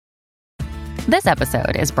This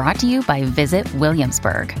episode is brought to you by Visit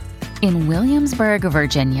Williamsburg. In Williamsburg,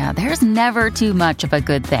 Virginia, there's never too much of a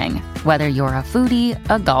good thing. Whether you're a foodie,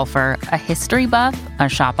 a golfer, a history buff, a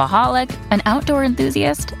shopaholic, an outdoor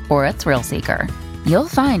enthusiast, or a thrill seeker, you'll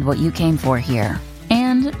find what you came for here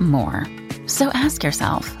and more. So ask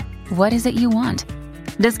yourself, what is it you want?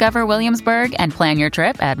 Discover Williamsburg and plan your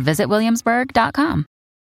trip at visitwilliamsburg.com.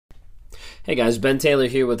 Hey guys, Ben Taylor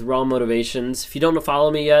here with Raw Motivations. If you don't follow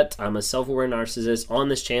me yet, I'm a self-aware narcissist on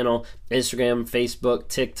this channel, Instagram, Facebook,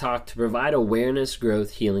 TikTok, to provide awareness,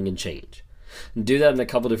 growth, healing, and change. And do that in a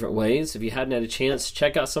couple different ways. If you hadn't had a chance,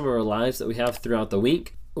 check out some of our lives that we have throughout the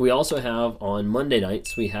week. We also have on Monday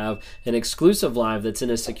nights, we have an exclusive live that's in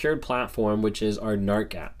a secured platform, which is our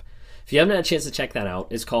NARC app. If you haven't had a chance to check that out,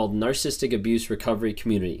 it's called Narcissistic Abuse Recovery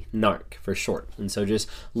Community, NARC for short. And so just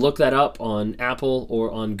look that up on Apple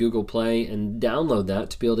or on Google Play and download that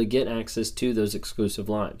to be able to get access to those exclusive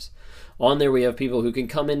lives. On there, we have people who can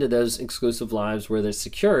come into those exclusive lives where they're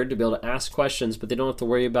secured to be able to ask questions, but they don't have to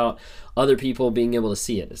worry about other people being able to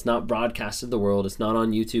see it. It's not broadcasted to the world. It's not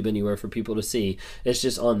on YouTube anywhere for people to see. It's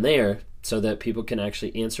just on there so that people can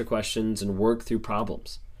actually answer questions and work through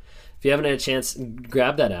problems. If you haven't had a chance,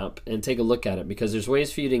 grab that app and take a look at it, because there's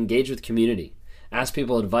ways for you to engage with community, ask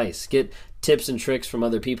people advice, get tips and tricks from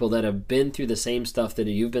other people that have been through the same stuff that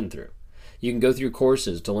you've been through. You can go through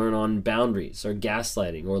courses to learn on boundaries or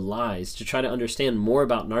gaslighting or lies to try to understand more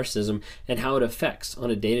about narcissism and how it affects on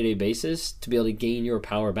a day-to-day basis to be able to gain your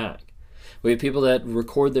power back. We have people that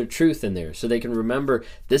record their truth in there so they can remember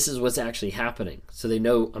this is what's actually happening, so they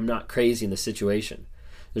know I'm not crazy in the situation.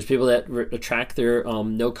 There's people that track their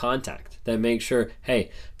no contact, that make sure,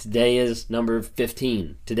 hey, today is number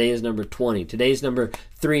 15, today is number 20, today's number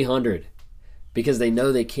 300, because they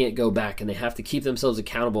know they can't go back and they have to keep themselves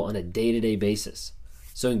accountable on a day-to-day basis.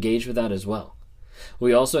 So engage with that as well.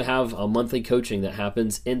 We also have a monthly coaching that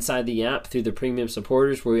happens inside the app through the premium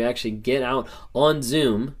supporters, where we actually get out on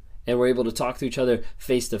Zoom and we're able to talk to each other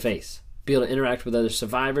face-to-face. Be able to interact with other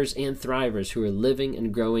survivors and thrivers who are living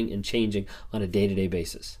and growing and changing on a day-to-day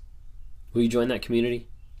basis. Will you join that community?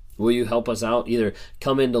 Will you help us out? Either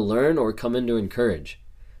come in to learn or come in to encourage,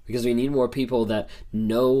 because we need more people that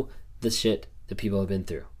know the shit that people have been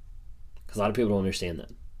through, because a lot of people don't understand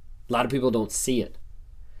that. A lot of people don't see it.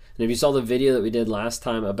 And if you saw the video that we did last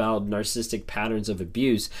time about narcissistic patterns of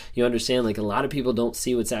abuse, you understand like a lot of people don't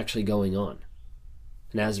see what's actually going on,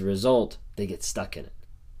 and as a result they get stuck in it.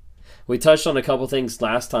 We touched on a couple things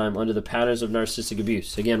last time under the patterns of narcissistic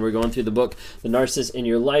abuse. Again, we're going through the book, The Narcissist in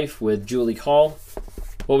Your Life with Julie Hall.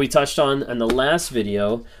 What we touched on in the last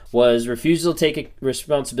video was refusal to take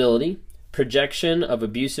responsibility, projection of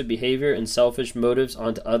abusive behavior and selfish motives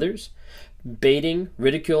onto others, baiting,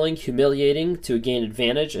 ridiculing, humiliating to gain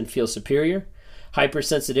advantage and feel superior,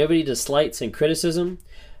 hypersensitivity to slights and criticism,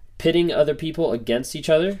 pitting other people against each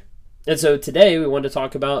other. And so today we want to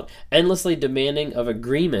talk about endlessly demanding of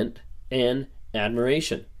agreement and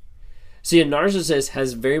admiration. See, a narcissist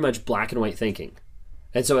has very much black and white thinking.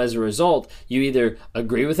 And so as a result, you either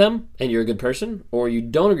agree with them and you're a good person, or you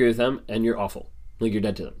don't agree with them and you're awful. Like you're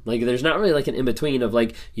dead to them. Like there's not really like an in-between of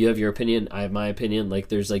like, you have your opinion, I have my opinion. Like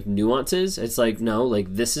there's like nuances. It's like, no,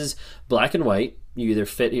 like this is black and white. You either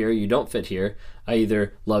fit here, you don't fit here. I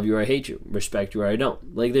either love you or I hate you, respect you or I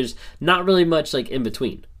don't. Like there's not really much like in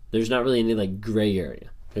between. There's not really any like gray area,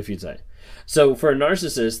 if you'd say. So for a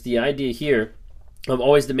narcissist, the idea here of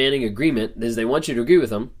always demanding agreement is they want you to agree with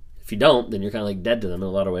them. If you don't, then you're kind of like dead to them in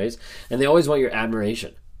a lot of ways. And they always want your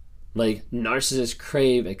admiration. Like narcissists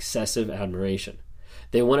crave excessive admiration.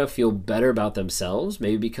 They want to feel better about themselves,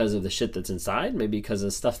 maybe because of the shit that's inside, maybe because of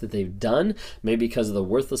the stuff that they've done, maybe because of the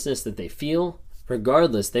worthlessness that they feel.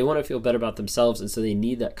 Regardless, they want to feel better about themselves, and so they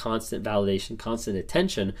need that constant validation, constant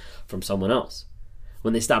attention from someone else.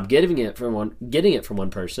 When they stop getting it from one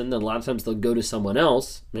person, then a lot of times they'll go to someone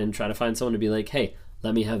else and try to find someone to be like, hey,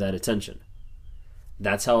 let me have that attention.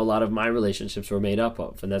 That's how a lot of my relationships were made up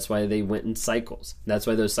of, and that's why they went in cycles. That's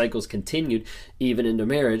why those cycles continued even into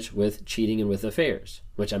marriage with cheating and with affairs,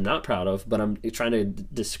 which I'm not proud of, but I'm trying to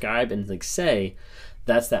describe and like say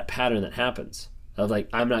that's that pattern that happens of like,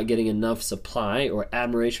 I'm not getting enough supply or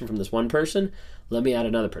admiration from this one person, let me add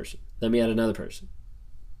another person, let me add another person.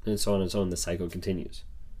 And so on and so on, the cycle continues.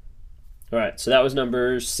 All right, so that was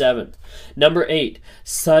number 7. Number 8,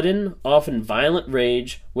 sudden, often violent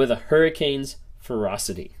rage with a hurricane's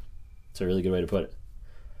ferocity. It's a really good way to put it.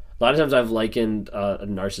 A lot of times I've likened a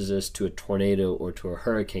narcissist to a tornado or to a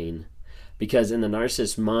hurricane, because in the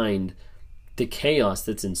narcissist's mind, the chaos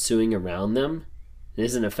that's ensuing around them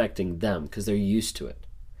isn't affecting them because they're used to it.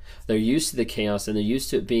 They're used to the chaos, and they're used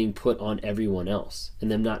to it being put on everyone else and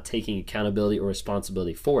them not taking accountability or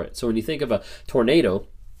responsibility for it. So when you think of a tornado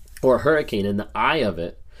or a hurricane and the eye of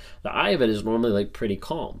it is normally like pretty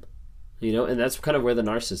calm, and that's kind of where the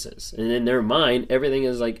narcissist is. And in their mind, everything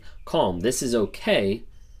is like calm. This is okay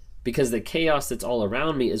because the chaos that's all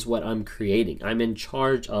around me is what I'm creating. I'm in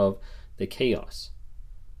charge of the chaos.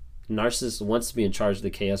 Narcissist wants to be in charge of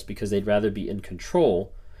the chaos because they'd rather be in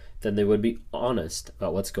control than they would be honest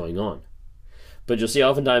about what's going on. But you'll see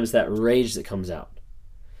oftentimes that rage that comes out.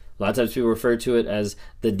 A lot of times people refer to it as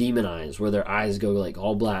the demon eyes, where their eyes go like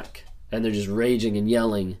all black and they're just raging and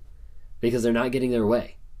yelling because they're not getting their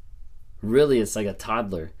way. Really, it's like a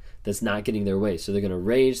toddler that's not getting their way. So they're going to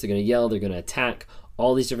rage, they're going to yell, they're going to attack,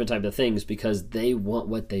 all these different types of things because they want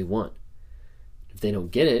what they want. If they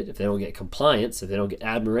don't get it, if they don't get compliance, if they don't get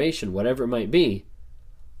admiration, whatever it might be,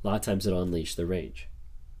 a lot of times it'll unleash the rage.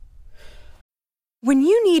 When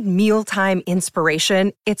you need mealtime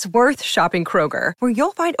inspiration, it's worth shopping Kroger, where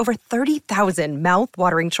you'll find over 30,000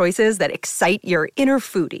 mouth-watering choices that excite your inner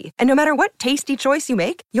foodie. And no matter what tasty choice you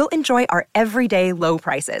make, you'll enjoy our everyday low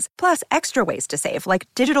prices, plus extra ways to save, like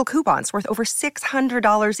digital coupons worth over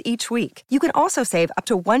 $600 each week. You can also save up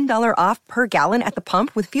to $1 off per gallon at the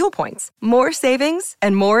pump with fuel points. More savings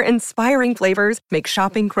and more inspiring flavors make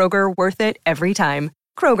shopping Kroger worth it every time.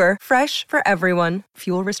 Kroger, fresh for everyone.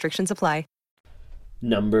 Fuel restrictions apply.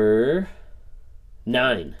 Number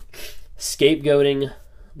 9, scapegoating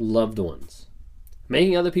loved ones.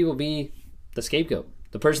 Making other people be the scapegoat,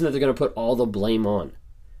 the person that they're going to put all the blame on.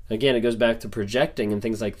 Again, it goes back to projecting and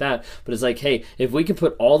things like that, but it's like, hey, if we can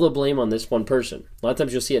put all the blame on this one person, a lot of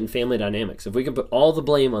times you'll see it in family dynamics. If we can put all the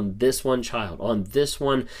blame on this one child, on this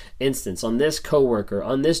one instance, on this coworker,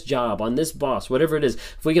 on this job, on this boss, whatever it is,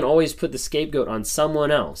 if we can always put the scapegoat on someone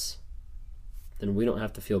else, then we don't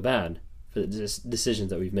have to feel bad for the decisions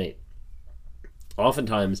that we've made.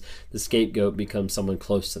 Oftentimes, the scapegoat becomes someone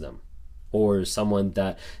close to them or someone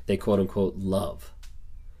that they quote-unquote love.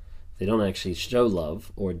 They don't actually show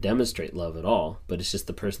love or demonstrate love at all, but it's just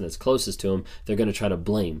the person that's closest to them they're going to try to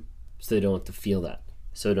blame so they don't have to feel that,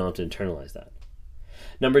 so they don't have to internalize that.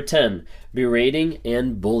 Number 10, berating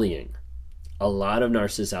and bullying. A lot of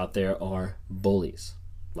narcissists out there are bullies.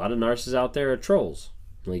 A lot of narcissists out there are trolls.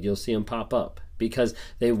 Like you'll see them pop up because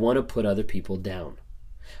they want to put other people down.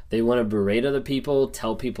 They want to berate other people,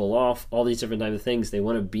 tell people off, all these different types of things. They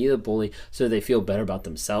want to be the bully so they feel better about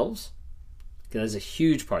themselves. That's a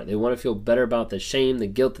huge part. They want to feel better about the shame, the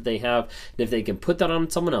guilt that they have. And if they can put that on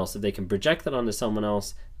someone else, if they can project that onto someone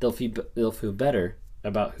else, they'll feel better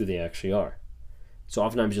about who they actually are. So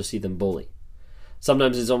oftentimes you'll see them bully.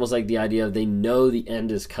 Sometimes it's almost like the idea of they know the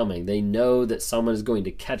end is coming. They know that someone is going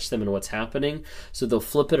to catch them in what's happening. So they'll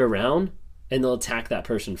flip it around and they'll attack that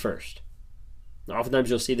person first. Oftentimes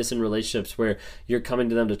you'll see this in relationships where you're coming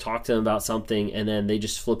to them to talk to them about something and then they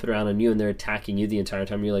just flip it around on you and they're attacking you the entire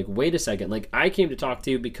time. You're like, wait a second, like I came to talk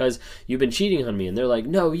to you because you've been cheating on me. And they're like,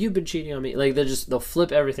 no, you've been cheating on me. Like they'll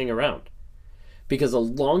flip everything around. Because the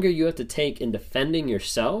longer you have to take in defending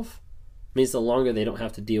yourself means the longer they don't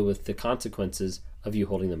have to deal with the consequences of you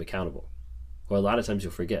holding them accountable. Or a lot of times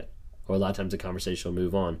you'll forget. Or a lot of times the conversation will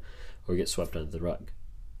move on or get swept under the rug.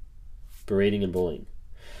 Berating and bullying.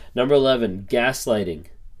 Number 11, gaslighting,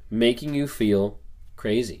 making you feel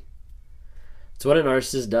crazy. It's what a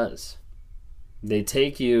narcissist does. They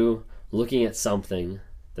take you looking at something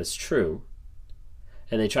that's true,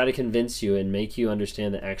 and they try to convince you and make you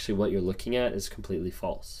understand that actually what you're looking at is completely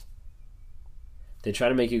false. They try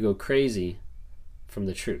to make you go crazy from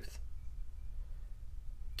the truth.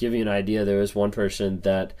 Give you an idea, there was one person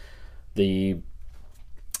that the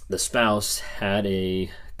spouse had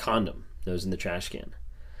a condom that was in the trash can.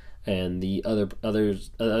 And the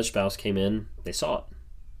other spouse came in, they saw it.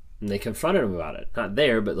 And they confronted him about it. Not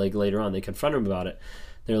there, but like later on, they confronted him about it.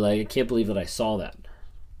 They're like, I can't believe that I saw that.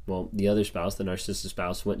 Well, the other spouse, the narcissistic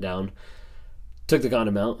spouse, went down, took the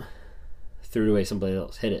condom out, threw it away someplace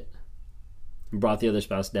else, hid it. And brought the other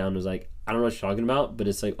spouse down and was like, I don't know what you're talking about, but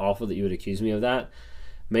it's like awful that you would accuse me of that.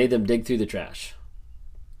 Made them dig through the trash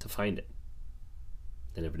to find it.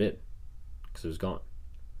 They never did, because it was gone.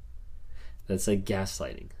 That's like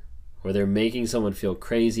gaslighting. Where they're making someone feel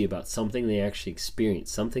crazy about something they actually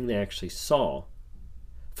experienced, something they actually saw,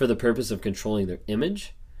 for the purpose of controlling their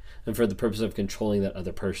image and for the purpose of controlling that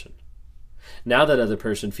other person. Now that other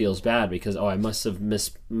person feels bad because, I must have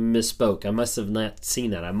misspoke. I must have not seen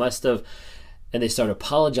that. I must have, and they start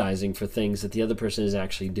apologizing for things that the other person is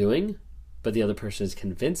actually doing, but the other person is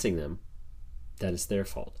convincing them that it's their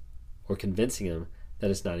fault or convincing them that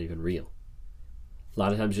it's not even real. A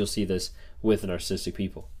lot of times you'll see this with narcissistic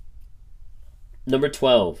people. Number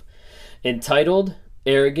 12, entitled,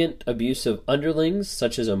 arrogant, abusive underlings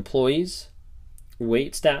such as employees,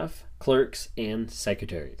 wait staff, clerks, and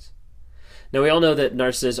secretaries. Now, we all know that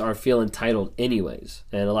narcissists feel entitled anyways,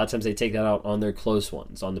 and a lot of times they take that out on their close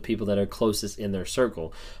ones, on the people that are closest in their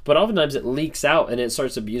circle. But oftentimes it leaks out and it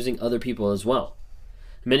starts abusing other people as well.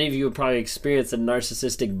 Many of you have probably experienced a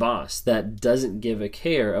narcissistic boss that doesn't give a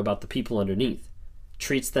care about the people underneath,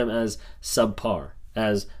 treats them as subpar,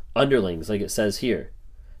 as underlings, like it says here.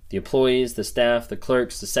 The employees, the staff, the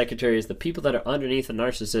clerks, the secretaries, the people that are underneath the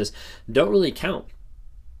narcissist don't really count.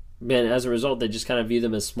 And as a result, they just kind of view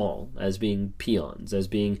them as small, as being peons, as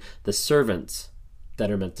being the servants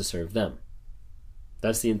that are meant to serve them.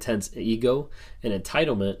 That's the intense ego and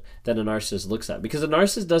entitlement that a narcissist looks at. Because a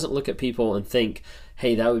narcissist doesn't look at people and think,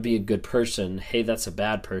 hey, that would be a good person. Hey, that's a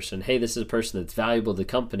bad person. Hey, this is a person that's valuable to the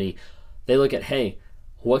company. They look at, hey,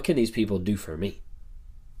 what can these people do for me?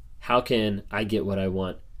 How can I get what I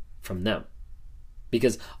want from them?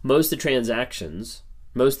 Because most of the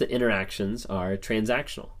interactions are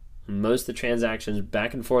transactional. Most of the transactions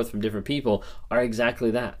back and forth from different people are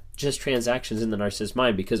exactly that. Just transactions in the narcissist's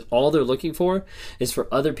mind, because all they're looking for is for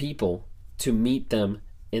other people to meet them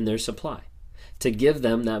in their supply, to give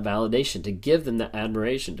them that validation, to give them that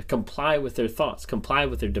admiration, to comply with their thoughts, comply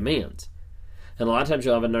with their demands. And a lot of times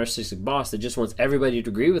you'll have a narcissistic boss that just wants everybody to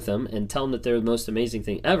agree with them and tell them that they're the most amazing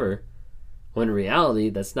thing ever, when in reality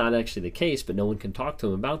that's not actually the case, but no one can talk to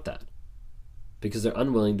them about that because they're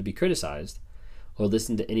unwilling to be criticized or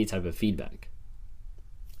listen to any type of feedback.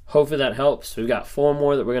 Hopefully that helps. We've got 4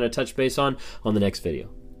 more that we're going to touch base on the next video.